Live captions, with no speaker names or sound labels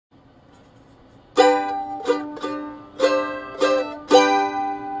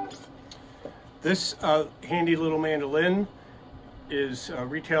This handy little mandolin is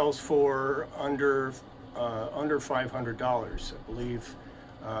retails for under $500. I believe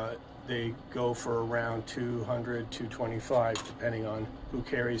they go for around $200, $225, depending on who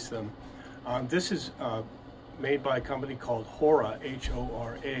carries them. This is made by a company called Hora,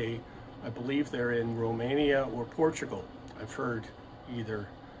 H-O-R-A. I believe they're in Romania or Portugal. I've heard either.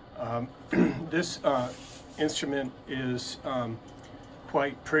 This instrument is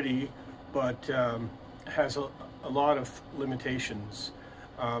quite pretty, but has a lot of limitations.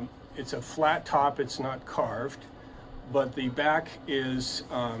 It's a flat top, it's not carved, but the back is,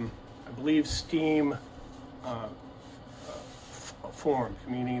 I believe, steam formed,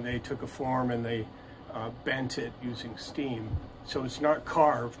 meaning they took a form and they bent it using steam. So it's not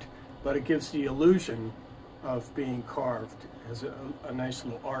carved, but it gives the illusion of being carved. It has a nice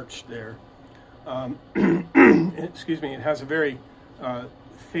little arch there. Excuse me, it has a very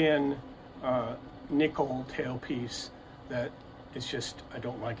thin nickel tailpiece that is just, I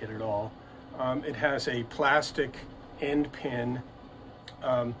don't like it at all. It has a plastic end pin.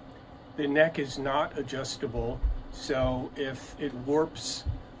 The neck is not adjustable, so if it warps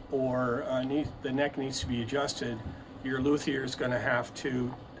or the neck needs to be adjusted, your luthier is going to have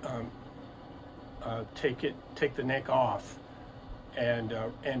to take the neck off and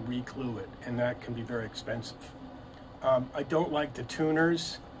re-glue it, and that can be very expensive. I don't like the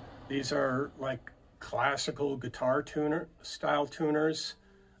tuners. These are like classical guitar tuner style tuners.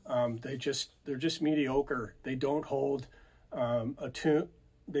 They're just mediocre. They don't hold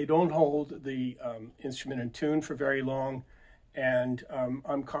They don't hold the instrument in tune for very long, and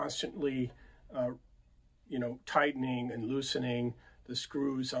I'm constantly, tightening and loosening the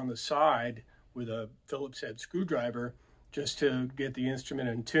screws on the side with a Phillips head screwdriver just to get the instrument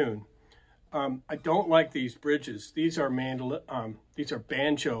in tune. I don't like these bridges. These are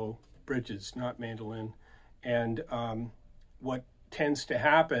banjo bridges, not mandolin. And what tends to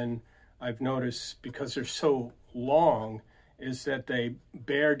happen, I've noticed, because they're so long, is that they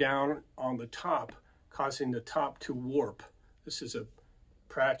bear down on the top, causing the top to warp. This is a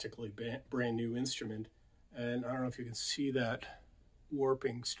practically brand new instrument, and I don't know if you can see that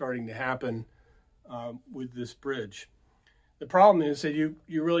warping starting to happen with this bridge. The problem is that you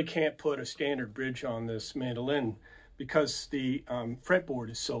really can't put a standard bridge on this mandolin because the fretboard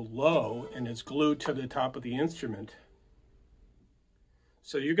is so low and it's glued to the top of the instrument.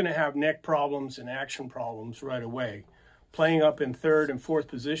 So you're going to have neck problems and action problems right away. Playing up in third and fourth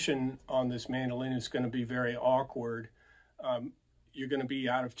position on this mandolin is going to be very awkward. You're going to be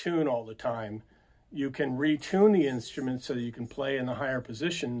out of tune all the time. You can retune the instrument so that you can play in the higher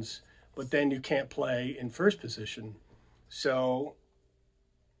positions, but then you can't play in first position. So,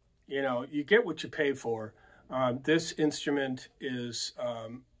 you get what you pay for. This instrument is,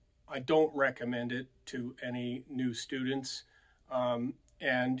 I don't recommend it to any new students.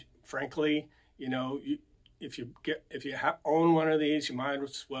 And frankly, if you own one of these, you might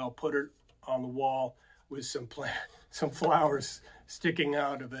as well put it on the wall with some flowers sticking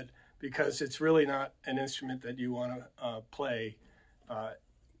out of it, because it's really not an instrument that you want to play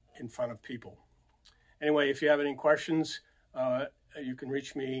in front of people. Anyway, if you have any questions, you can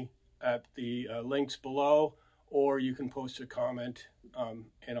reach me at the links below, or you can post a comment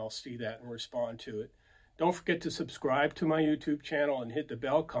and I'll see that and respond to it. Don't forget to subscribe to my YouTube channel and hit the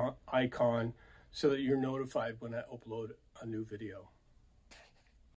bell icon so that you're notified when I upload a new video.